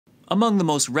Among the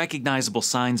most recognizable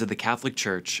signs of the Catholic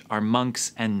Church are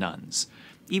monks and nuns.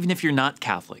 Even if you're not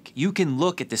Catholic, you can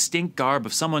look at the distinct garb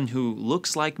of someone who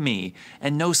looks like me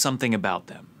and know something about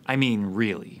them. I mean,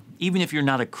 really. Even if you're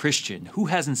not a Christian, who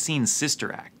hasn't seen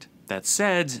Sister Act? That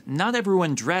said, not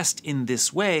everyone dressed in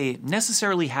this way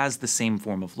necessarily has the same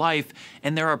form of life,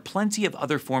 and there are plenty of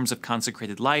other forms of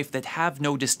consecrated life that have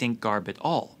no distinct garb at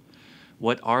all.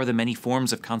 What are the many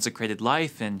forms of consecrated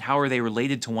life, and how are they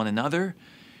related to one another?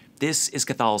 This is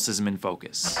Catholicism in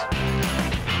Focus.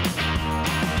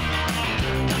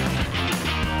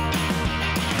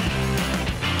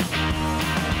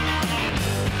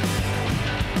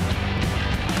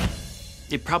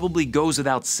 It probably goes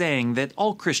without saying that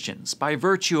all Christians, by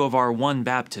virtue of our one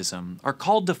baptism, are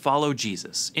called to follow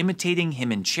Jesus, imitating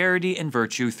him in charity and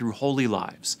virtue through holy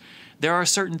lives. There are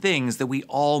certain things that we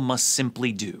all must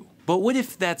simply do. But what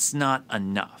if that's not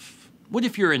enough? What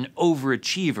if you're an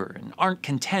overachiever and aren't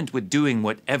content with doing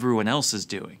what everyone else is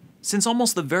doing? Since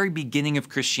almost the very beginning of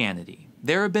Christianity,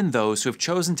 there have been those who have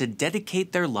chosen to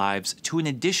dedicate their lives to an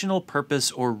additional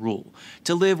purpose or rule,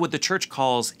 to live what the Church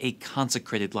calls a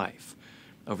consecrated life.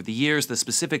 Over the years, the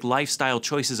specific lifestyle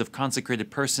choices of consecrated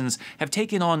persons have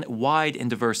taken on wide and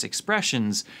diverse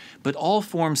expressions, but all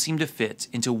forms seem to fit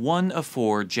into one of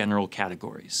four general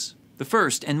categories. The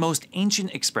first and most ancient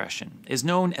expression is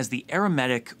known as the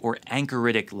eremitic or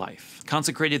anchoritic life.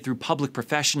 Consecrated through public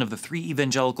profession of the three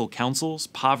evangelical counsels,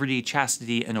 poverty,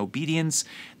 chastity, and obedience,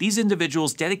 these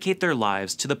individuals dedicate their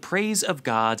lives to the praise of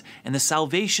God and the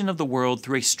salvation of the world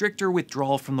through a stricter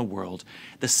withdrawal from the world,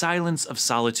 the silence of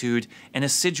solitude, and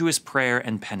assiduous prayer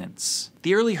and penance.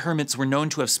 The early hermits were known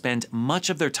to have spent much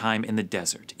of their time in the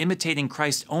desert, imitating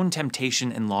Christ's own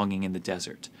temptation and longing in the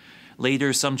desert.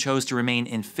 Later, some chose to remain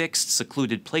in fixed,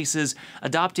 secluded places,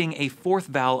 adopting a fourth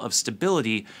vow of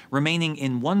stability, remaining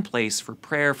in one place for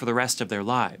prayer for the rest of their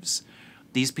lives.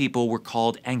 These people were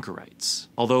called anchorites.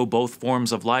 Although both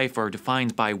forms of life are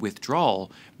defined by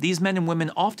withdrawal, these men and women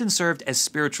often served as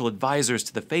spiritual advisors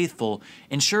to the faithful,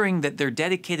 ensuring that their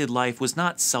dedicated life was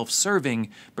not self-serving,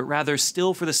 but rather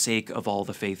still for the sake of all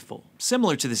the faithful.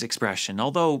 Similar to this expression,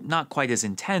 although not quite as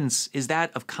intense, is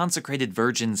that of consecrated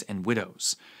virgins and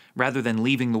widows. Rather than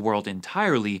leaving the world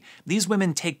entirely, these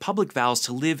women take public vows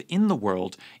to live in the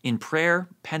world in prayer,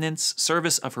 penance,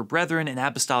 service of her brethren, and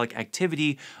apostolic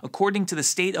activity according to the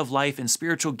state of life and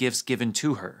spiritual gifts given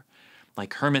to her.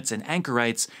 Like hermits and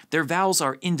anchorites, their vows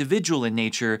are individual in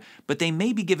nature, but they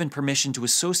may be given permission to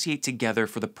associate together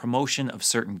for the promotion of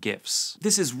certain gifts.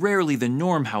 This is rarely the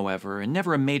norm, however, and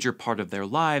never a major part of their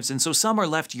lives, and so some are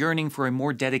left yearning for a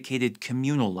more dedicated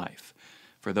communal life.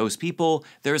 For those people,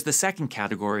 there is the second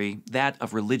category, that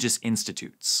of religious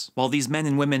institutes. While these men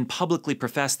and women publicly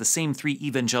profess the same three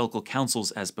evangelical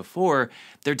counsels as before,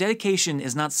 their dedication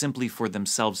is not simply for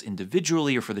themselves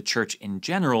individually or for the Church in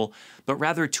general, but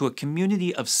rather to a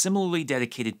community of similarly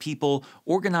dedicated people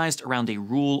organized around a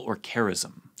rule or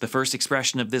charism. The first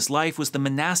expression of this life was the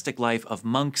monastic life of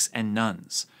monks and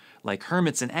nuns. Like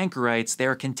hermits and anchorites, they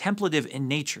are contemplative in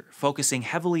nature, focusing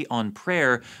heavily on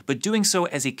prayer, but doing so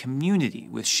as a community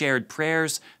with shared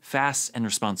prayers, fasts, and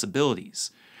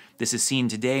responsibilities. This is seen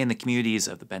today in the communities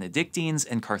of the Benedictines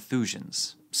and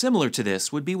Carthusians. Similar to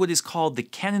this would be what is called the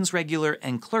canons regular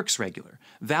and clerks regular,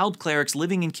 vowed clerics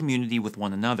living in community with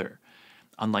one another.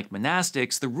 Unlike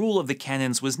monastics, the rule of the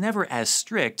canons was never as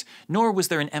strict, nor was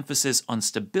there an emphasis on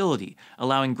stability,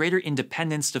 allowing greater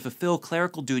independence to fulfill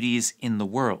clerical duties in the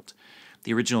world.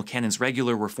 The original canons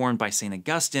regular were formed by St.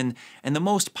 Augustine, and the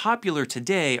most popular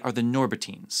today are the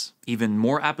Norbertines. Even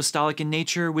more apostolic in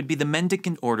nature would be the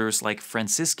mendicant orders like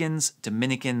Franciscans,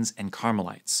 Dominicans, and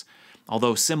Carmelites.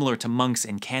 Although similar to monks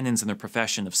and canons in their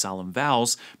profession of solemn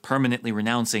vows, permanently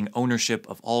renouncing ownership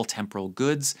of all temporal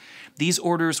goods, these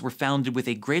orders were founded with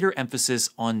a greater emphasis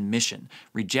on mission,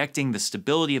 rejecting the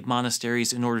stability of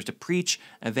monasteries in order to preach,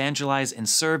 evangelize, and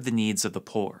serve the needs of the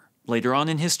poor. Later on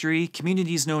in history,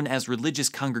 communities known as religious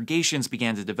congregations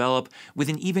began to develop, with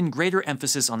an even greater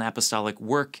emphasis on apostolic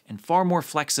work and far more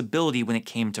flexibility when it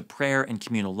came to prayer and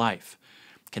communal life.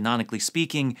 Canonically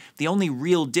speaking, the only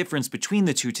real difference between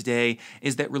the two today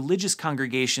is that religious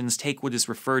congregations take what is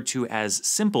referred to as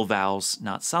simple vows,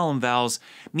 not solemn vows,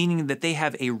 meaning that they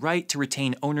have a right to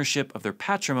retain ownership of their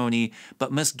patrimony,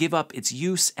 but must give up its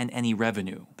use and any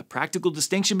revenue. The practical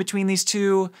distinction between these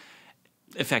two?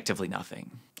 Effectively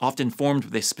nothing. Often formed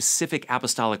with a specific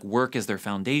apostolic work as their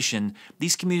foundation,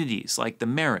 these communities, like the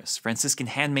Marists, Franciscan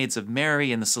Handmaids of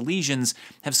Mary, and the Salesians,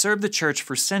 have served the Church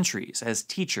for centuries as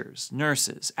teachers,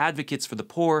 nurses, advocates for the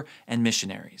poor, and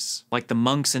missionaries. Like the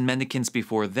monks and mendicants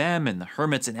before them, and the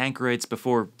hermits and anchorites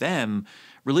before them,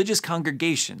 Religious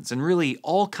congregations, and really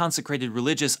all consecrated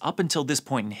religious up until this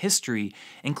point in history,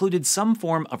 included some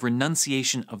form of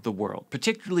renunciation of the world,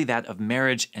 particularly that of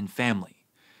marriage and family.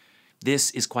 This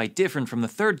is quite different from the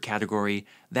third category,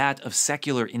 that of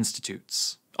secular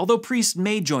institutes. Although priests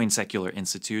may join secular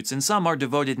institutes, and some are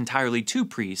devoted entirely to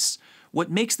priests,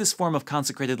 what makes this form of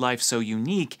consecrated life so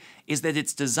unique is that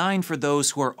it's designed for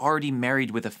those who are already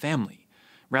married with a family.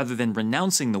 Rather than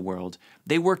renouncing the world,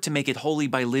 they work to make it holy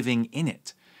by living in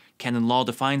it. Canon law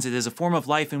defines it as a form of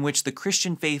life in which the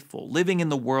Christian faithful, living in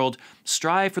the world,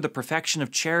 strive for the perfection of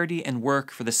charity and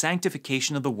work for the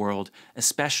sanctification of the world,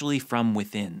 especially from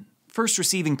within. First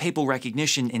receiving papal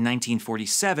recognition in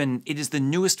 1947, it is the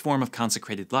newest form of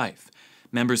consecrated life.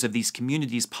 Members of these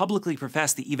communities publicly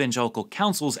profess the evangelical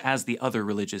counsels as the other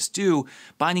religious do,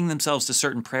 binding themselves to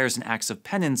certain prayers and acts of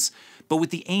penance, but with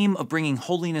the aim of bringing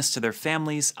holiness to their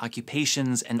families,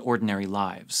 occupations, and ordinary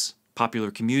lives.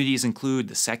 Popular communities include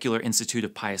the Secular Institute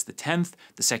of Pius X,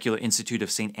 the Secular Institute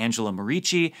of St. Angela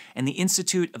Merici, and the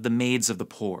Institute of the Maids of the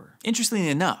Poor. Interestingly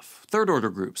enough, third-order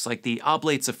groups like the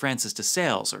Oblates of Francis de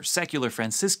Sales or secular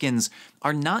Franciscans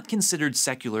are not considered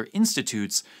secular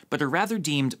institutes, but are rather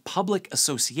deemed public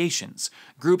associations,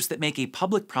 groups that make a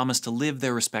public promise to live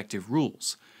their respective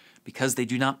rules. Because they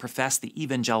do not profess the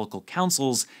evangelical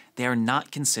counsels, they are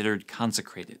not considered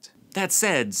consecrated. That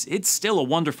said, it's still a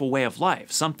wonderful way of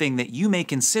life, something that you may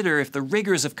consider if the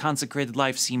rigors of consecrated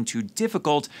life seem too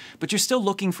difficult, but you're still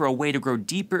looking for a way to grow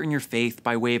deeper in your faith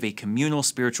by way of a communal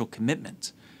spiritual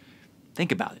commitment.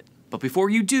 Think about it. But before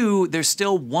you do, there's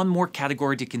still one more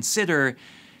category to consider,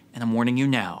 and I'm warning you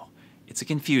now, it's a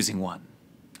confusing one.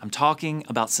 I'm talking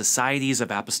about societies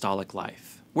of apostolic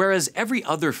life. Whereas every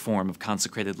other form of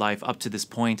consecrated life up to this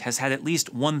point has had at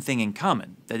least one thing in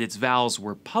common, that its vows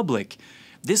were public,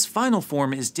 this final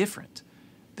form is different.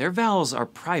 Their vows are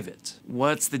private.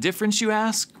 What's the difference, you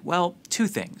ask? Well, two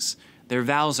things. Their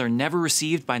vows are never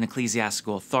received by an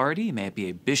ecclesiastical authority, may it be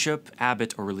a bishop,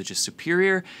 abbot, or religious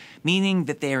superior, meaning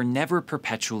that they are never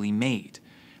perpetually made.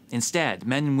 Instead,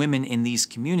 men and women in these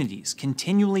communities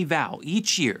continually vow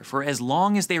each year for as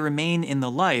long as they remain in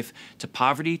the life to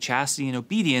poverty, chastity, and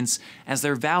obedience, as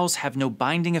their vows have no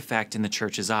binding effect in the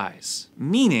Church's eyes.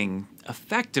 Meaning,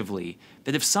 effectively,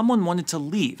 that if someone wanted to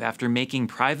leave after making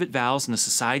private vows in a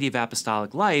society of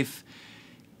apostolic life,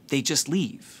 they just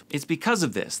leave. It's because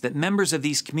of this that members of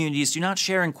these communities do not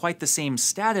share in quite the same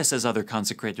status as other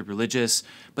consecrated religious,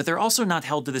 but they're also not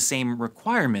held to the same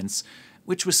requirements,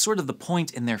 which was sort of the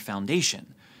point in their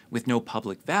foundation. With no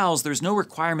public vows, there's no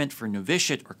requirement for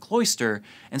novitiate or cloister,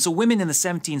 and so women in the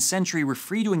 17th century were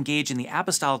free to engage in the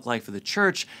apostolic life of the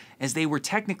Church, as they were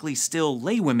technically still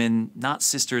laywomen, not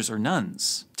sisters or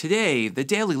nuns. Today, the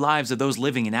daily lives of those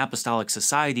living in apostolic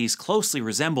societies closely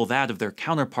resemble that of their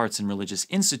counterparts in religious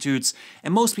institutes,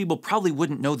 and most people probably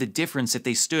wouldn't know the difference if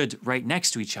they stood right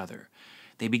next to each other.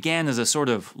 They began as a sort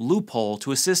of loophole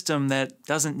to a system that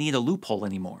doesn't need a loophole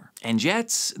anymore. And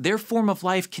yet, their form of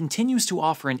life continues to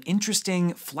offer an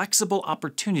interesting, flexible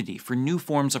opportunity for new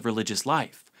forms of religious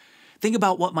life. Think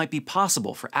about what might be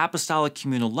possible for apostolic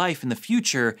communal life in the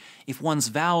future if one's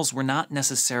vows were not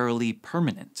necessarily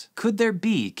permanent. Could there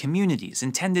be communities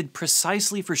intended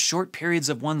precisely for short periods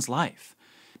of one's life?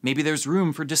 Maybe there's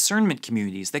room for discernment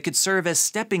communities that could serve as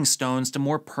stepping stones to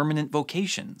more permanent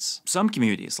vocations. Some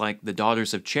communities, like the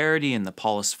Daughters of Charity and the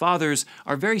Paulist Fathers,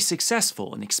 are very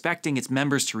successful in expecting its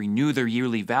members to renew their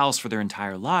yearly vows for their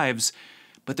entire lives,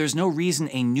 but there's no reason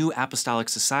a new apostolic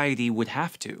society would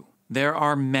have to. There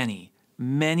are many,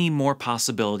 many more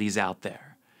possibilities out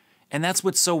there. And that's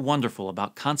what's so wonderful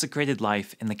about consecrated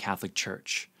life in the Catholic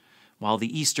Church. While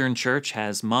the Eastern Church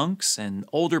has monks and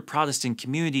older Protestant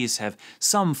communities have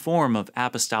some form of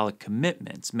apostolic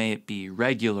commitment, may it be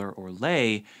regular or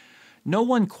lay, no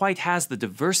one quite has the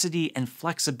diversity and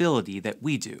flexibility that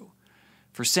we do.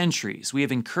 For centuries, we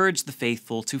have encouraged the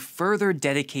faithful to further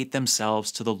dedicate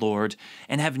themselves to the Lord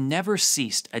and have never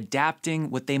ceased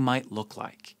adapting what they might look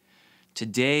like.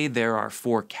 Today, there are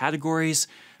 4 categories,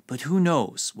 but who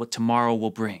knows what tomorrow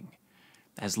will bring.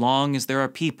 As long as there are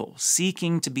people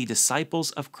seeking to be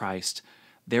disciples of Christ,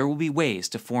 there will be ways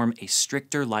to form a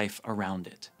stricter life around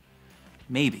it.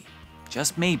 Maybe,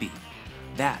 just maybe,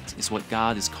 that is what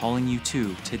God is calling you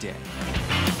to today.